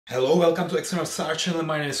Hello, welcome to AUTOart channel.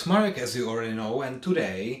 My name is Marek, as you already know, and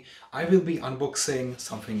today I will be unboxing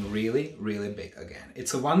something really big again.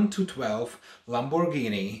 It's a 1-12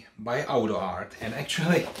 Lamborghini by AUTOart, and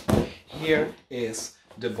actually here is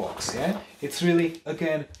the box. Yeah, it's really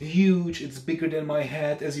again huge. It's bigger than my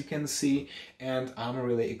head, as you can see, and I'm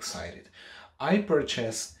really excited. I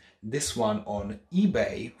purchased this one on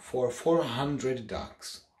eBay for 400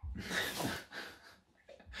 bucks.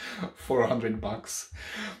 400 bucks.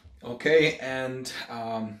 Okay, and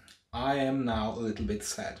I am now a little bit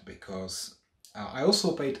sad because I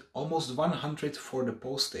also paid almost 100 for the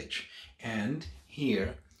postage, and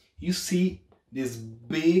here you see this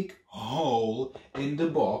big hole in the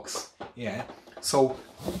box. Yeah, so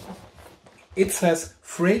it says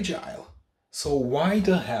fragile. So why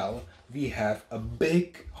the hell we have a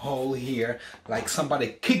big hole here? Like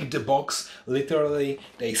somebody kicked the box, literally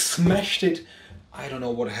they smashed it. I don't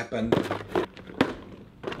know what happened,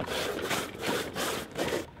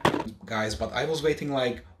 guys, but I was waiting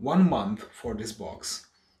like 1 month for this box.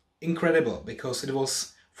 Incredible, because it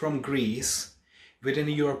was from Greece, within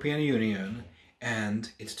the European Union,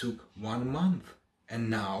 and it took 1 month. And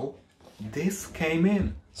now this came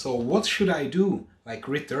in. So what should I do? Like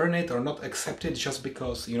return it or not accept it just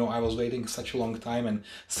because, you know, I was waiting such a long time, and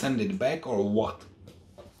send it back, or what?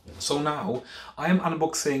 So now I am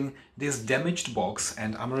unboxing this damaged box,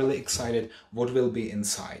 and I'm really excited what will be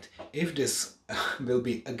inside. If this will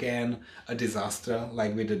be again a disaster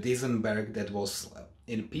like with the Dizenberg that was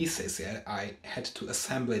in pieces, yeah, I had to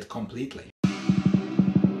assemble it completely.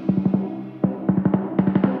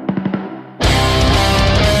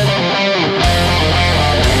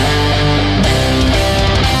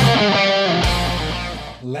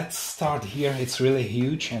 Let's start here. It's really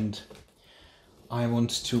huge, and I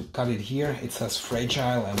want to cut it here. It says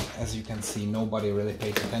fragile, and as you can see, nobody really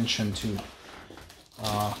paid attention to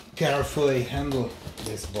carefully handle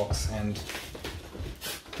this box, and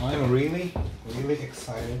I'm really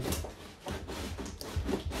excited.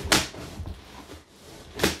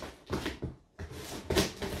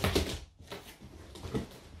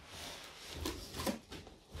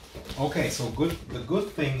 Okay, so the good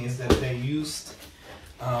thing is that they used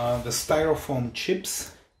the styrofoam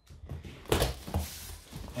chips,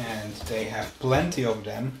 and they have plenty of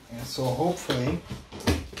them, and so hopefully,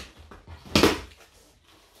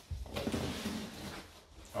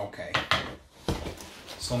 okay,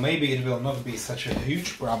 so maybe it will not be such a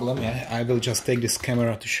huge problem. Yeah, I will just take this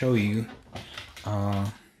camera to show you.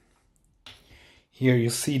 Here you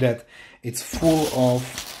see that it's full of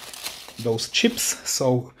those chips,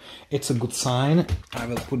 so it's a good sign. I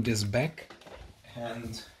will put this back,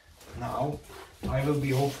 and now I will be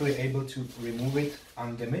hopefully able to remove it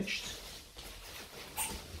undamaged.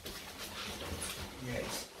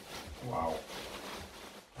 Yes. Wow.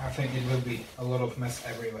 I think it will be a lot of mess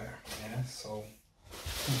everywhere. Yeah, so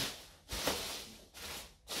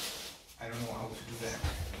I don't know how to do that.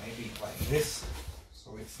 Maybe like this,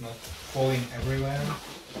 so it's not falling everywhere.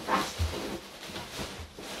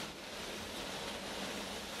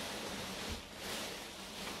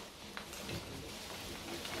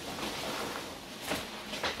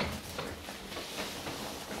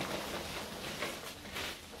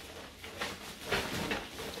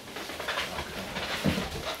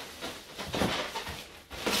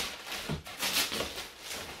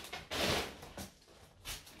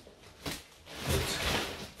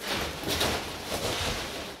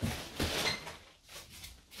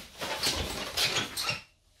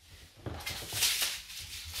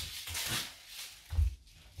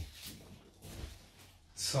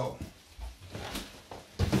 So,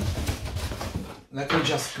 let me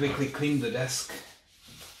just quickly clean the desk.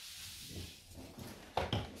 Okay.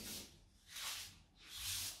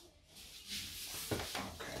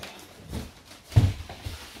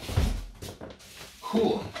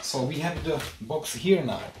 Cool. So we have the box here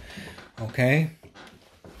now. Okay.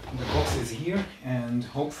 The box is here, and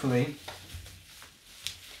hopefully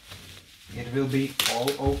it will be all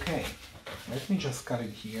okay. Let me just cut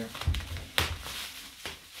it here.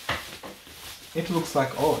 It looks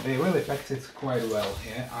like, oh, they really packed it quite well.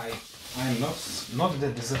 Yeah, I'm not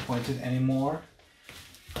that disappointed anymore.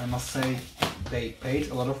 I must say they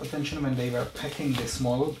paid a lot of attention when they were packing this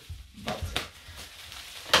model, but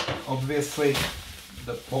obviously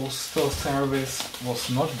the postal service was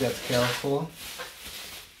not that careful.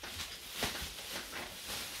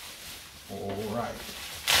 All right.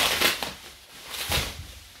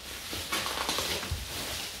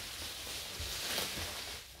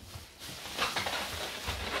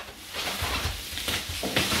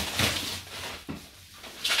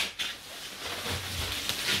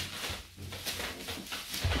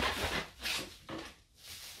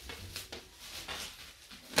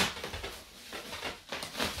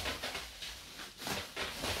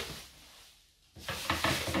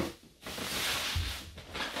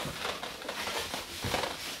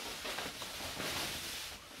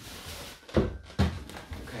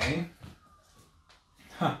 Okay.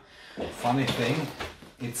 Huh. Funny thing,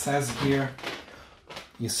 it says here,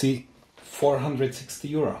 you see, 460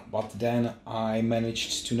 euro, but then I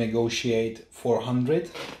managed to negotiate 400,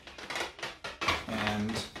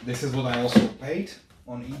 and this is what I also paid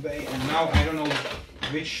on eBay. And now I don't know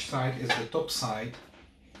which side is the top side.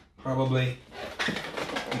 Probably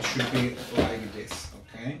it should be like this,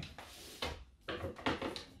 okay?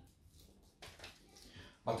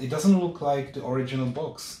 But it doesn't look like the original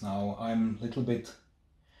box. Now I'm a little bit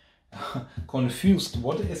confused.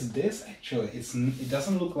 What is this actually? It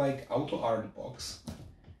doesn't look like AUTOart box.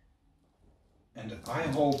 And I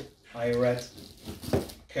hope I read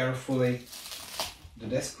carefully the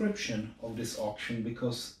description of this auction,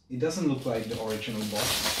 because it doesn't look like the original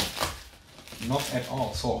box. Not at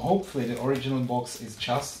all. So hopefully the original box is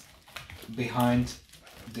just behind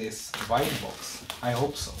this white box. I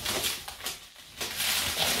hope so.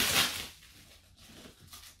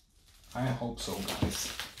 I hope so,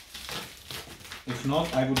 guys. If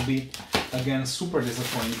not, I would be again super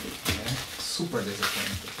disappointed. Okay? Super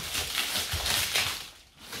disappointed.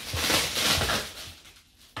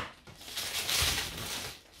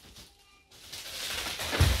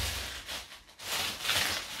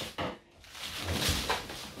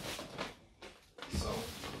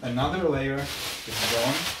 Another layer is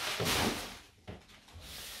gone,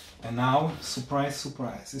 and now, surprise,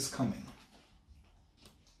 surprise, is coming.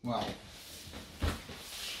 Wow.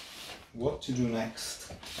 What to do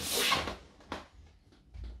next?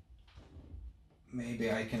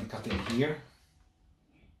 Maybe I can cut it here.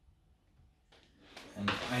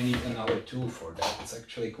 And I need another tool for that. It's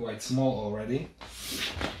actually quite small already.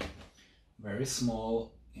 Very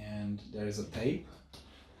small, and there is a tape.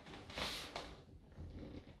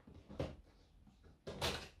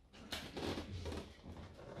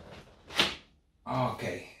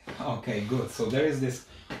 Okay, good. So there is this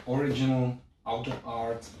original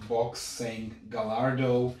AUTOart box saying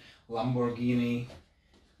Gallardo Lamborghini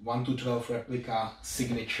 1/12 replica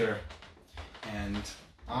signature, and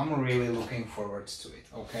I'm really looking forward to it.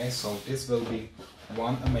 Okay, so this will be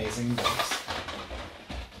one amazing box.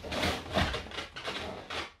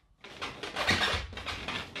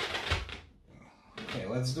 Okay,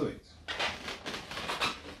 let's do it.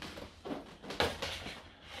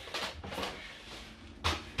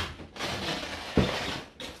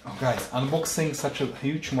 Guys, unboxing such a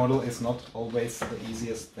huge model is not always the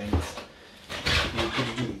easiest thing you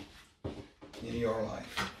could do in your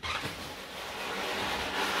life.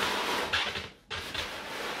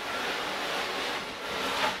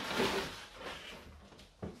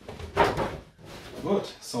 Good,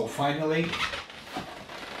 so finally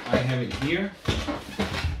I have it here.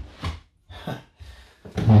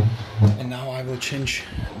 And now I will change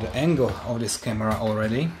the angle of this camera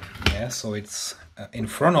already. Yeah, so it's in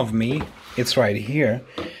front of me, it's right here,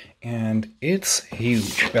 and it's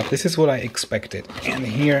huge, but this is what I expected. And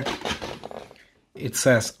here it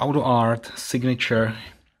says AUTOart signature.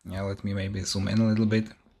 Yeah, let me maybe zoom in a little bit.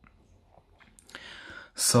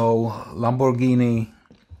 So Lamborghini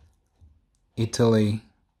Italy,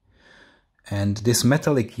 and this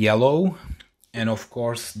metallic yellow, and of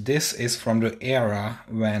course this is from the era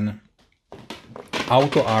when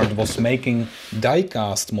AUTOart was making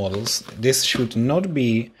die-cast models. This should not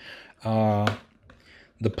be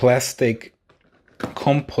the plastic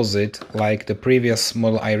composite like the previous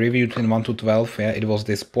model I reviewed in 1/12. Yeah, it was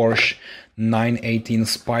this Porsche 918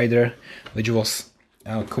 Spider, which was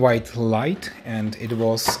quite light, and it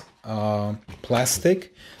was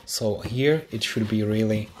plastic. So here it should be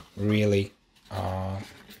really, really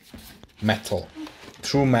metal,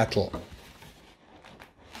 true metal.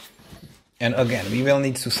 And again, we will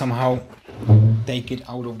need to somehow take it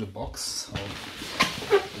out of the box. So,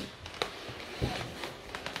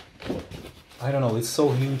 I don't know, it's so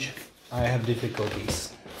huge, I have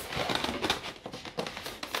difficulties.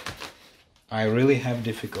 I really have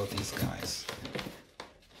difficulties, guys.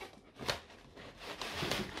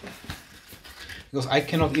 Because I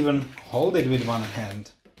cannot even hold it with one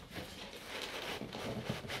hand.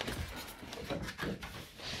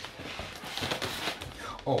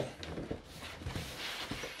 Oh.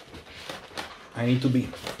 I need to be...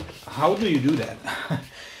 How do you do that?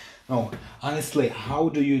 No, honestly, how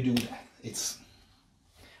do you do that? It's...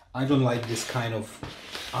 I don't like this kind of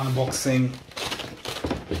unboxing.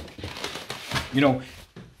 You know,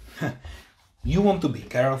 you want to be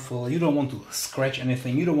careful, you don't want to scratch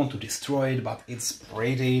anything, you don't want to destroy it, but it's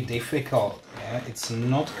pretty difficult. Yeah? It's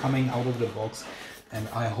not coming out of the box, and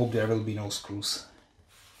I hope there will be no screws.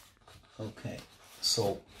 Okay,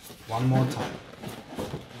 so one more time.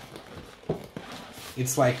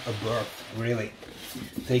 It's like a bird, really.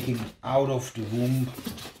 taking out of the womb.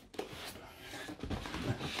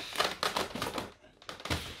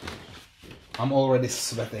 I'm already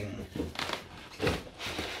sweating.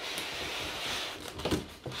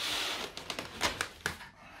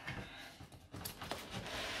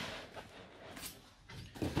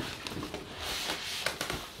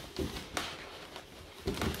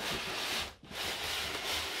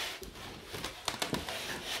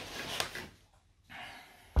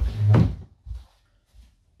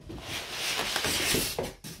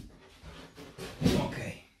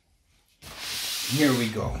 Okay, here we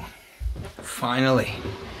go. Finally.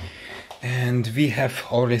 And we have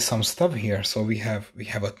already some stuff here. So we have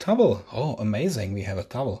a towel. Oh, amazing. We have a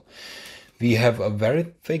towel. We have a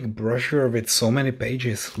very thick brochure with so many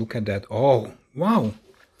pages. Look at that. Oh, wow.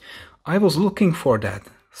 I was looking for that.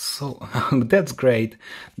 So that's great.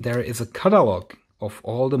 There is a catalog of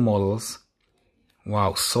all the models.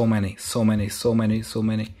 Wow, so many.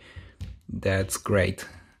 That's great.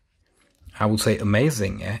 I would say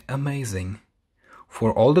amazing, eh? Amazing.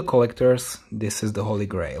 For all the collectors, this is the Holy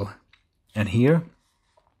Grail. And here,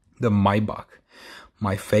 the Maybach,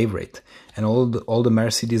 my favorite. And all the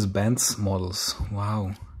Mercedes-Benz models.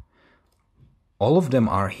 Wow. All of them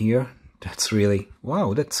are here. That's really,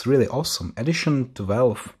 wow, that's really awesome. Edition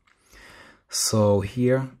 12. So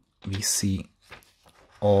here we see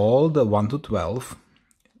all the 1 to 12.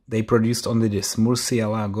 They produced only this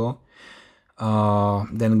Murcielago,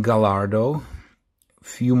 then Gallardo,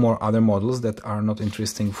 few more other models that are not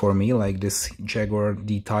interesting for me, like this Jaguar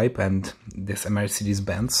D-Type and this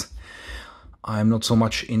Mercedes-Benz. I'm not so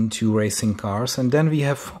much into racing cars. And then we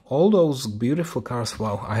have all those beautiful cars.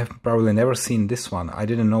 Wow, I have probably never seen this one. I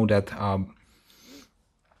didn't know that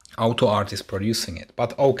AUTOart is producing it.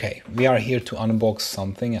 But okay, we are here to unbox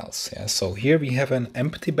something else. Yeah, so here we have an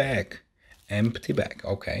empty bag. Empty bag,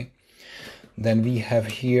 okay. Then we have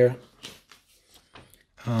here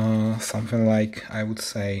something like, I would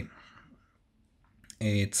say,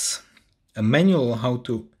 it's a manual how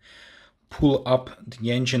to pull up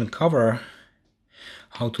the engine cover,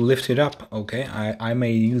 how to lift it up. Okay, I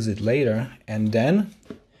may use it later. And then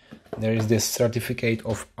there is this certificate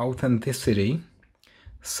of authenticity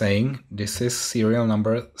saying this is serial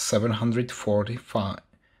number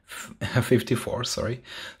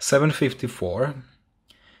 754,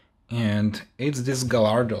 and it's this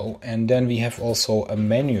Gallardo. And then we have also a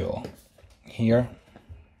manual here.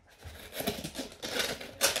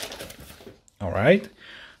 All right,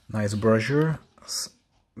 nice brochure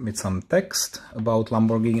with some text about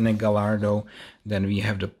Lamborghini Gallardo. Then we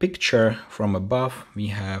have the picture from above. We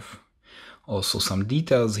have also some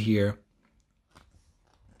details here.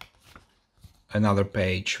 Another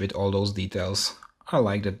page with all those details. I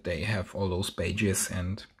like that they have all those pages,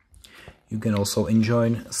 and you can also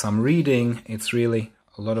enjoy some reading. It's really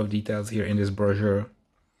a lot of details here in this brochure.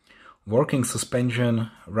 Working suspension,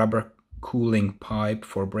 rubber cooling pipe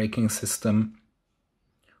for braking system,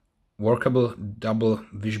 workable double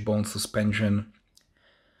wishbone suspension,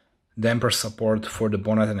 damper support for the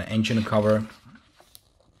bonnet and engine cover.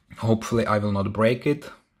 Hopefully I will not break it,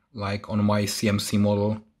 like on my CMC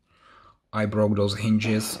model. I broke those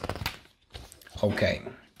hinges. Okay.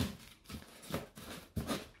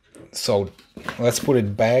 So let's put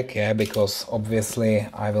it back, yeah, because obviously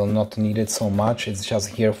I will not need it so much. It's just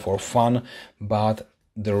here for fun. But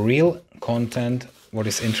the real content, what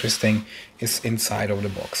is interesting, is inside of the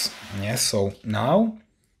box. Yeah, so now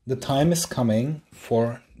the time is coming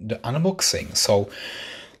for the unboxing. So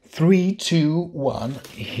 3, 2, 1,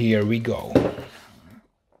 here we go.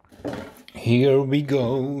 Here we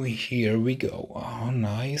go, here we go. Oh,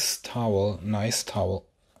 nice towel, nice towel.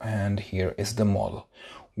 And here is the model.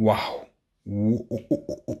 Wow. Ooh,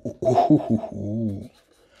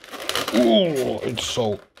 it's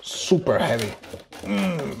so super heavy.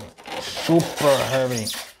 Super heavy.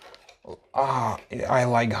 Ah, I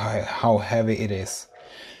like how heavy it is.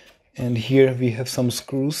 And here we have some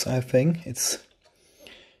screws, I think. It's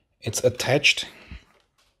attached.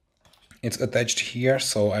 It's attached here,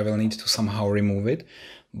 so I will need to somehow remove it.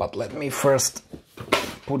 But let me first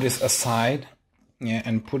put this aside, yeah,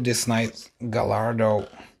 and put this nice Gallardo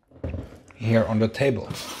here on the table.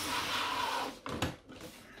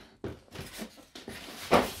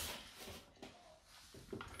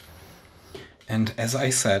 And as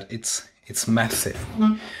I said, it's massive.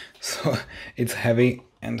 So it's heavy,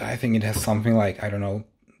 and I think it has something like, I don't know,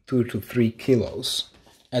 2 to 3 kilos.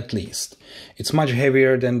 At least. It's much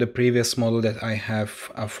heavier than the previous model that I have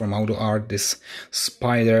from AUTOart, this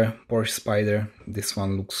Spider, Porsche Spider. This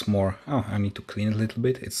one looks more, oh, I need to clean it a little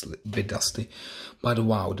bit, it's a bit dusty. But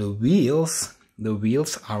wow, the wheels, the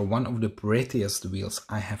wheels are one of the prettiest wheels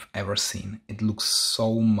I have ever seen. It looks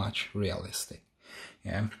so much realistic.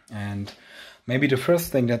 Yeah, and maybe the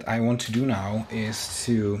first thing that I want to do now is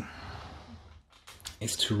to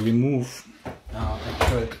remove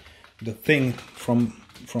actually the thing from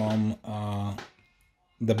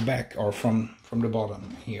the back, or from the bottom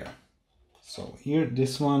here. So here,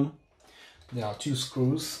 this one, there are 2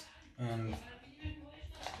 screws, and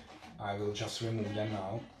I will just remove them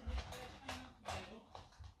now.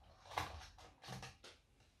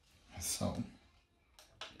 So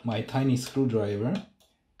my tiny screwdriver.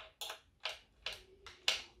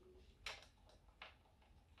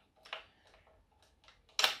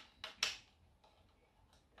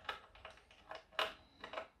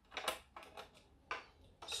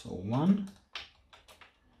 So 1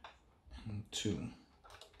 and 2.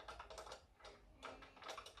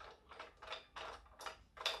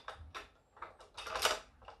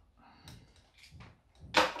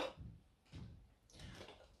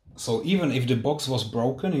 So even if the box was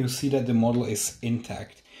broken, you see that the model is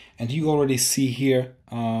intact. And you already see here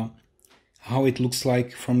how it looks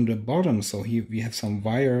like from the bottom. So here we have some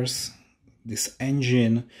wires, this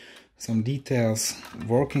engine, some details,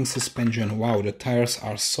 working suspension. Wow, the tires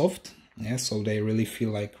are soft, yeah, so they really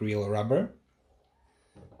feel like real rubber.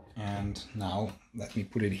 And now let me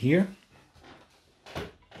put it here.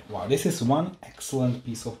 Wow, this is one excellent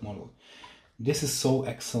piece of model. This is so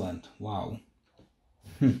excellent. Wow.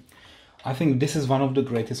 I think this is one of the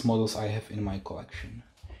greatest models I have in my collection.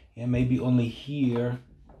 Yeah, maybe only here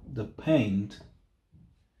the paint.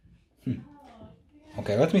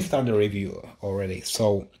 Okay, let me start the review already.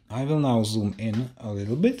 So I will now zoom in a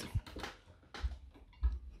little bit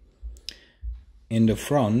in the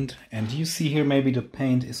front, and you see here maybe the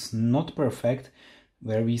paint is not perfect,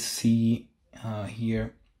 where we see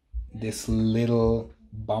here this little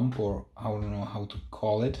bump, or I don't know how to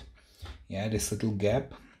call it. Yeah, this little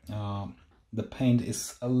gap. The paint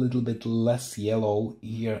is a little bit less yellow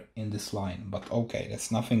here in this line, but okay,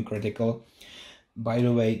 that's nothing critical. By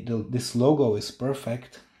the way, this logo is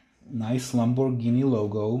perfect. Nice Lamborghini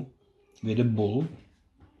logo with a bull.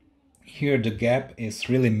 Here the gap is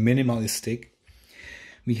really minimalistic.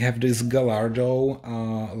 We have this Gallardo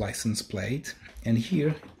license plate. And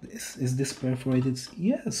here, is this perforated?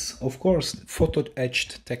 Yes, of course, photo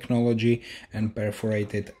etched technology and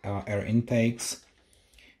perforated air intakes.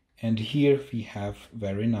 And here we have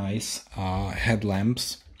very nice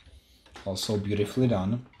headlamps, also beautifully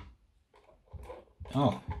done.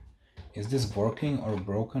 Oh, is this working or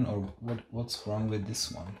broken, or what's wrong with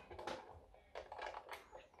this one?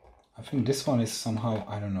 I think this one is somehow,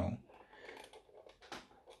 I don't know.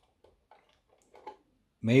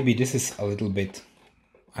 Maybe this is a little bit,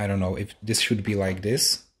 I don't know if this should be like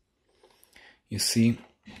this. You see,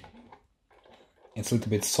 it's a little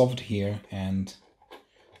bit soft here and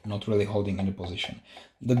not really holding any position.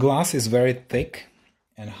 The glass is very thick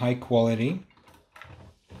and high quality.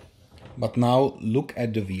 But now look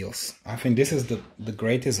at the wheels. I think this is the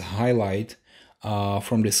greatest highlight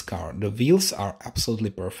from this car. The wheels are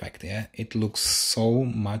absolutely perfect. Yeah, it looks so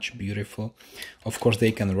much beautiful. Of course,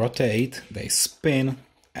 they can rotate, they spin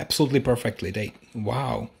absolutely perfectly.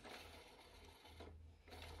 Wow,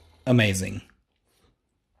 amazing.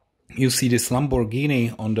 You see this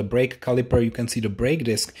Lamborghini on the brake caliper. You can see the brake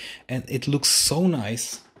disc, and it looks so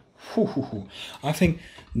nice. I think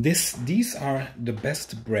these are the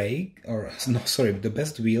best the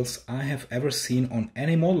best wheels I have ever seen on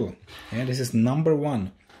any model. Yeah, this is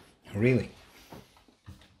 #1, really.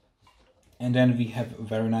 And then we have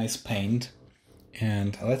very nice paint.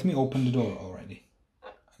 And let me open the door already.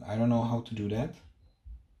 I don't know how to do that.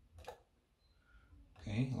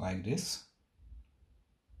 Okay, like this.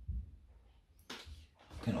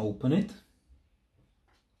 You can open it.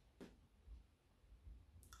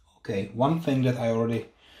 Okay, one thing that I already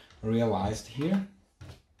realized here,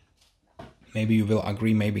 maybe you will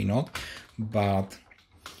agree, maybe not, but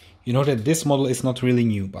you know that this model is not really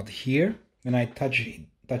new, but here, when I touch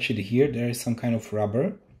it here, there is some kind of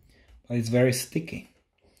rubber, but it's very sticky.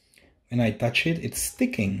 When I touch it, it's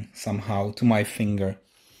sticking somehow to my finger.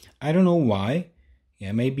 I don't know why.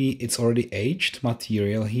 Yeah, maybe it's already aged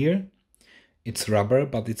material here. It's rubber,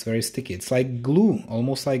 but it's very sticky. It's like glue,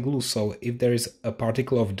 almost like glue. So if there is a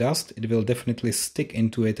particle of dust, it will definitely stick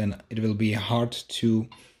into it, and it will be hard to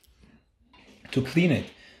clean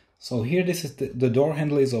it. So here, this is the door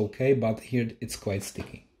handle is okay, but here it's quite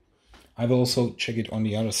sticky. I will also check it on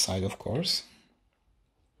the other side, of course.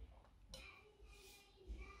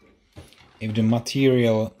 If the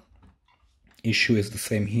material issue is the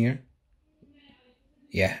same here.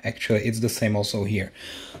 Yeah, actually it's the same also here.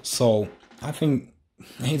 So I think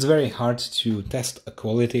it's very hard to test the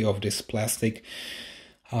quality of this plastic,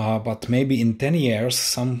 but maybe in 10 years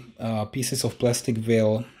some pieces of plastic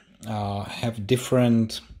will have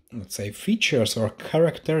different, let's say, features or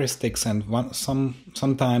characteristics, and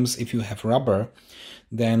sometimes if you have rubber,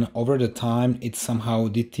 then over the time it somehow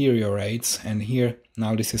deteriorates. And here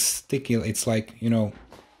now this is sticky. It's like, you know,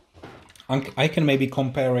 I can maybe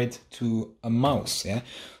compare it to a mouse. Yeah,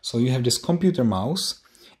 so you have this computer mouse,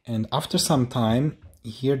 and after some time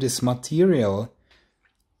here this material,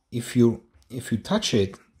 if you touch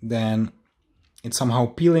it, then it's somehow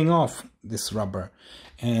peeling off this rubber.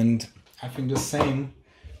 And I think the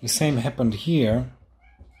same happened here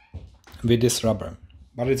with this rubber,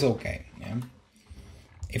 but it's okay. Yeah,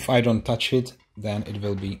 if I don't touch it, then it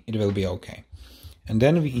will be okay. And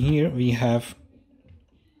then here we have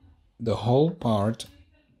the whole part.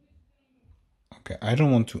 Okay, I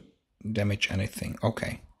don't want to damage anything.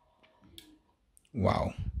 Okay,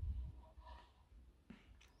 wow,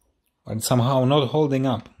 but it's somehow not holding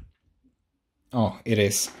up. Oh, it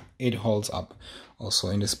is. It holds up also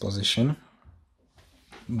in this position.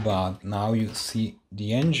 But now you see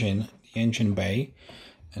the engine bay,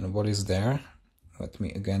 and what is there? Let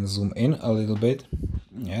me again zoom in a little bit.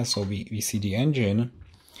 Yeah, so we see the engine,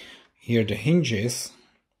 here the hinges,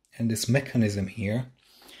 and this mechanism here.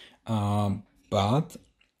 But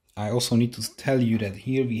I also need to tell you that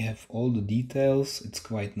here we have all the details. It's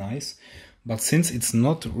quite nice. But since it's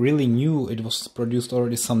not really new, it was produced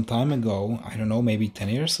already some time ago, I don't know, maybe 10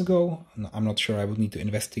 years ago. I'm not sure, I would need to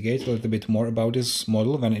investigate a little bit more about this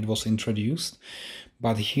model when it was introduced.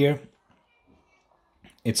 But here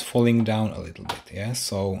it's falling down a little bit, yeah,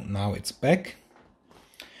 so now it's back.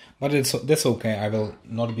 But that's okay, I will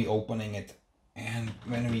not be opening it. And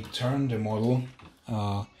when we turn the model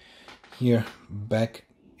here back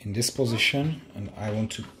in this position, and I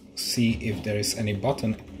want to see if there is any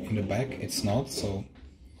button in the back. It's not, so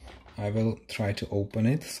I will try to open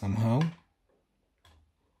it somehow.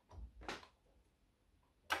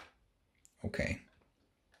 Okay,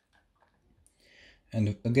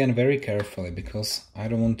 and again very carefully, because I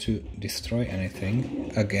don't want to destroy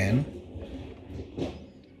anything again.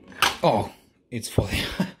 Oh, it's falling.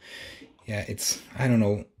 Yeah, it's, I don't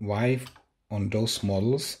know why on those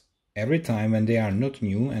models every time when they are not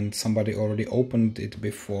new and somebody already opened it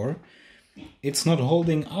before, it's not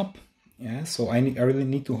holding up. Yeah, so I really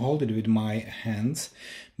need to hold it with my hands.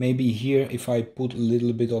 Maybe here if I put a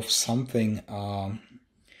little bit of something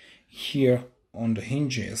here on the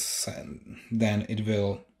hinges, then it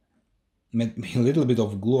will, a little bit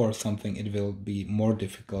of glue or something, it will be more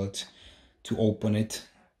difficult to open it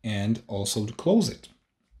and also to close it.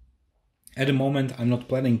 At the moment I'm not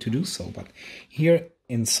planning to do so, but here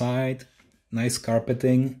inside, nice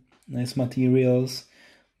carpeting, nice materials,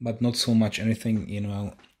 but not so much anything, you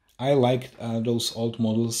know. I like those old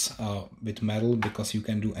models with metal, because you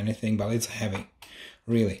can do anything, but it's heavy,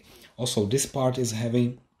 really. Also, this part is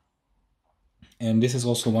heavy, and this is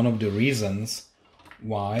also one of the reasons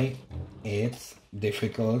why it's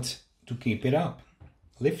difficult to keep it up,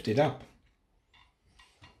 lift it up.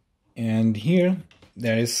 And here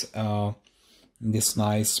there is this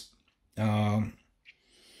nice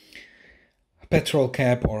petrol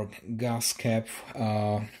cap or gas cap,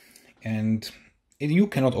 and you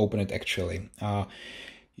cannot open it actually.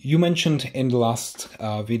 You mentioned in the last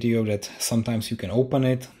video that sometimes you can open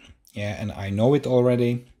it, yeah, and I know it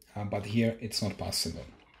already, but here it's not possible.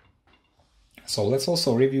 So let's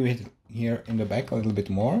also review it here in the back a little bit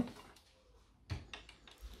more.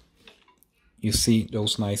 You see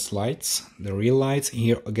those nice lights, the real lights.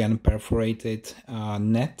 Here again perforated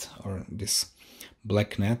net, or this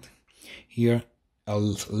black net. Here a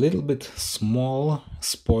little bit small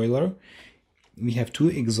spoiler. We have two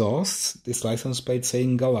exhausts, this license plate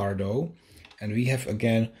saying Gallardo, and we have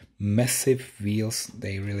again massive wheels.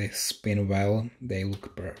 They really spin well, they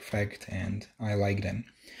look perfect, and I like them.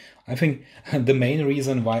 I think the main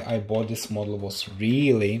reason why I bought this model was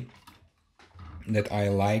really that I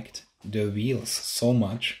liked the wheels so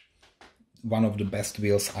much. One of the best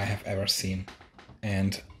wheels I have ever seen,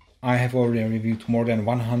 and I have already reviewed more than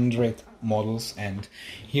 100 models, and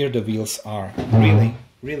here the wheels are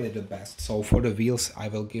really the best. So for the wheels I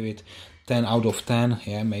will give it 10 out of 10.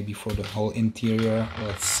 Yeah, maybe for the whole interior,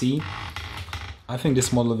 let's see. I think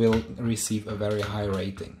this model will receive a very high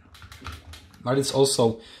rating, but it's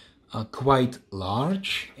also quite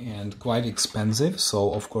large and quite expensive,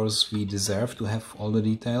 so of course we deserve to have all the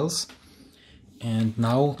details. And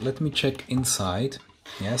now let me check inside.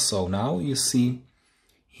 Yeah, so now you see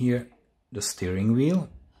here the steering wheel.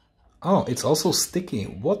 Oh, it's also sticky.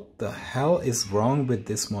 What the hell is wrong with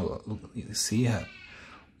this model? Look, you see,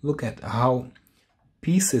 look at how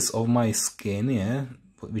pieces of my skin, yeah,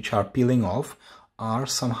 which are peeling off, are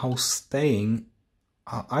somehow staying.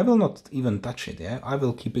 I will not even touch it, yeah. I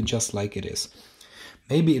will keep it just like it is.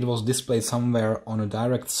 Maybe it was displayed somewhere on a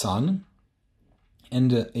direct sun,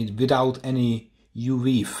 and it without any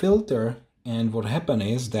UV filter. And what happened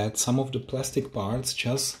is that some of the plastic parts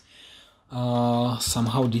just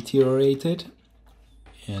somehow deteriorated.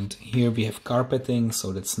 And here we have carpeting,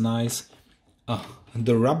 so that's nice.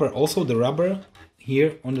 The rubber, also the rubber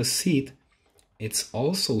here on the seat, it's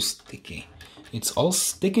also sticky. It's all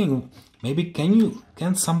sticking. Maybe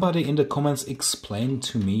can somebody in the comments explain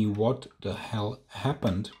to me what the hell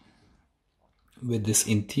happened with this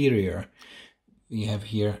interior? We have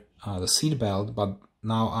here the seat belt, but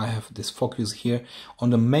now I have this focus here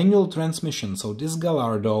on the manual transmission. So this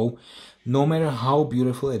Gallardo, no matter how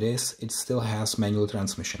beautiful it is, it still has manual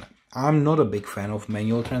transmission. I'm not a big fan of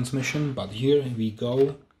manual transmission, but here we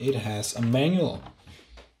go, it has a manual.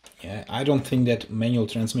 Yeah, I don't think that manual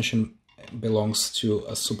transmission belongs to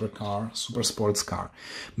a supercar, super sports car.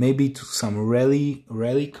 Maybe to some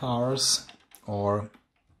rally cars, or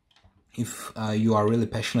if you are really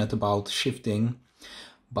passionate about shifting.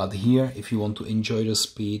 But here, if you want to enjoy the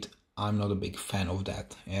speed, I'm not a big fan of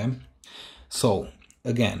that. Yeah. So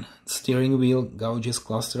again, steering wheel, gorgeous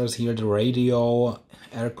clusters here, the radio,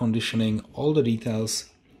 air conditioning, all the details.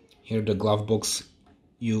 Here the glove box,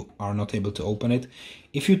 you are not able to open it.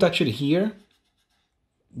 If you touch it here,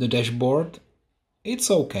 the dashboard, it's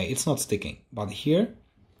okay, it's not sticking. But here,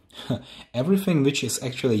 everything which is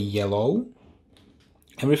actually yellow,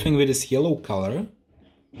 everything with this yellow color,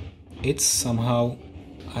 it's somehow,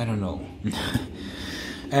 I don't know.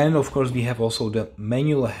 And of course we have also the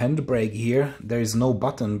manual handbrake here. There is no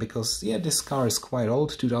button because, yeah, this car is quite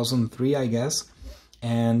old, 2003 I guess,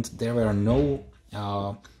 and there were no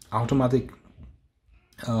automatic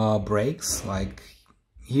brakes. Like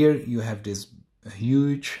here you have this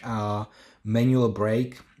huge manual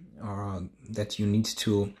brake that you need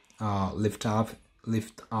to lift up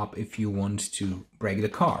if you want to brake the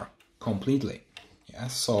car completely. Yeah,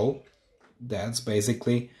 so that's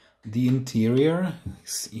basically the interior.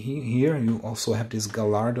 Here you also have this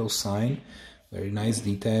Gallardo sign, very nice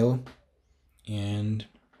detail, and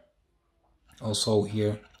also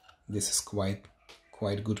here this is quite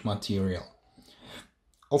good material.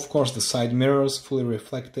 Of course the side mirrors fully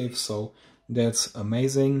reflective, so that's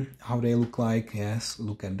amazing how they look like. Yes,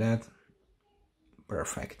 look at that,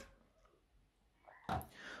 perfect.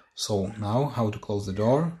 So now how to close the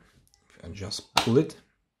door. I just pull it.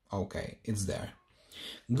 Okay, it's there.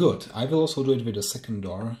 Good. I will also do it with the second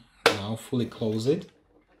door. Now fully close it.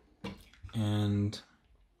 And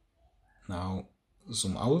now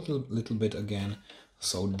zoom out a little bit again.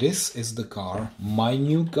 So this is the car, my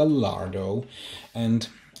new Gallardo. And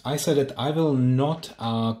I said that I will not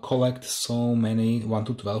collect so many 1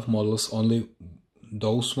 to 12 models, only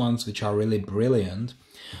those ones which are really brilliant.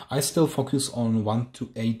 I still focus on 1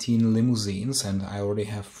 to 18 limousines, and I already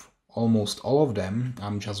have almost all of them.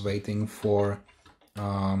 I'm just waiting for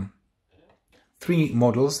 3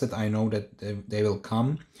 models that I know that they will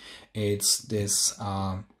come. It's this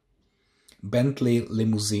Bentley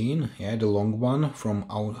limousine, yeah, the long one from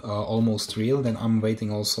Almost Real. Then I'm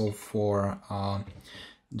waiting also for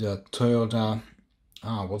the Toyota,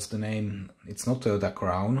 what's the name? It's not Toyota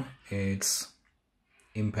Crown, it's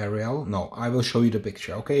Imperial. No, I will show you the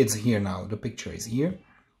picture. Okay, it's here now, the picture is here.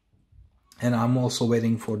 And I'm also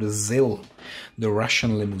waiting for the ZIL, the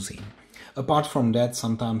Russian limousine. Apart from that,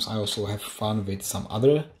 sometimes I also have fun with some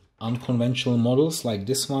other unconventional models like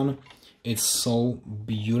this one. It's so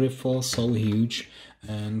beautiful, so huge,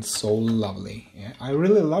 and so lovely. Yeah, I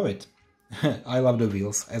really love it. I love the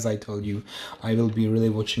wheels, as I told you. I will be really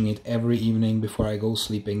watching it every evening before I go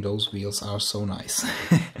sleeping. Those wheels are so nice.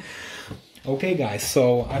 Okay guys,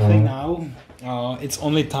 so I think now it's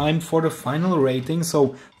only time for the final rating.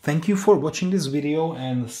 So thank you for watching this video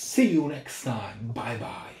and see you next time. Bye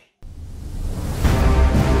bye.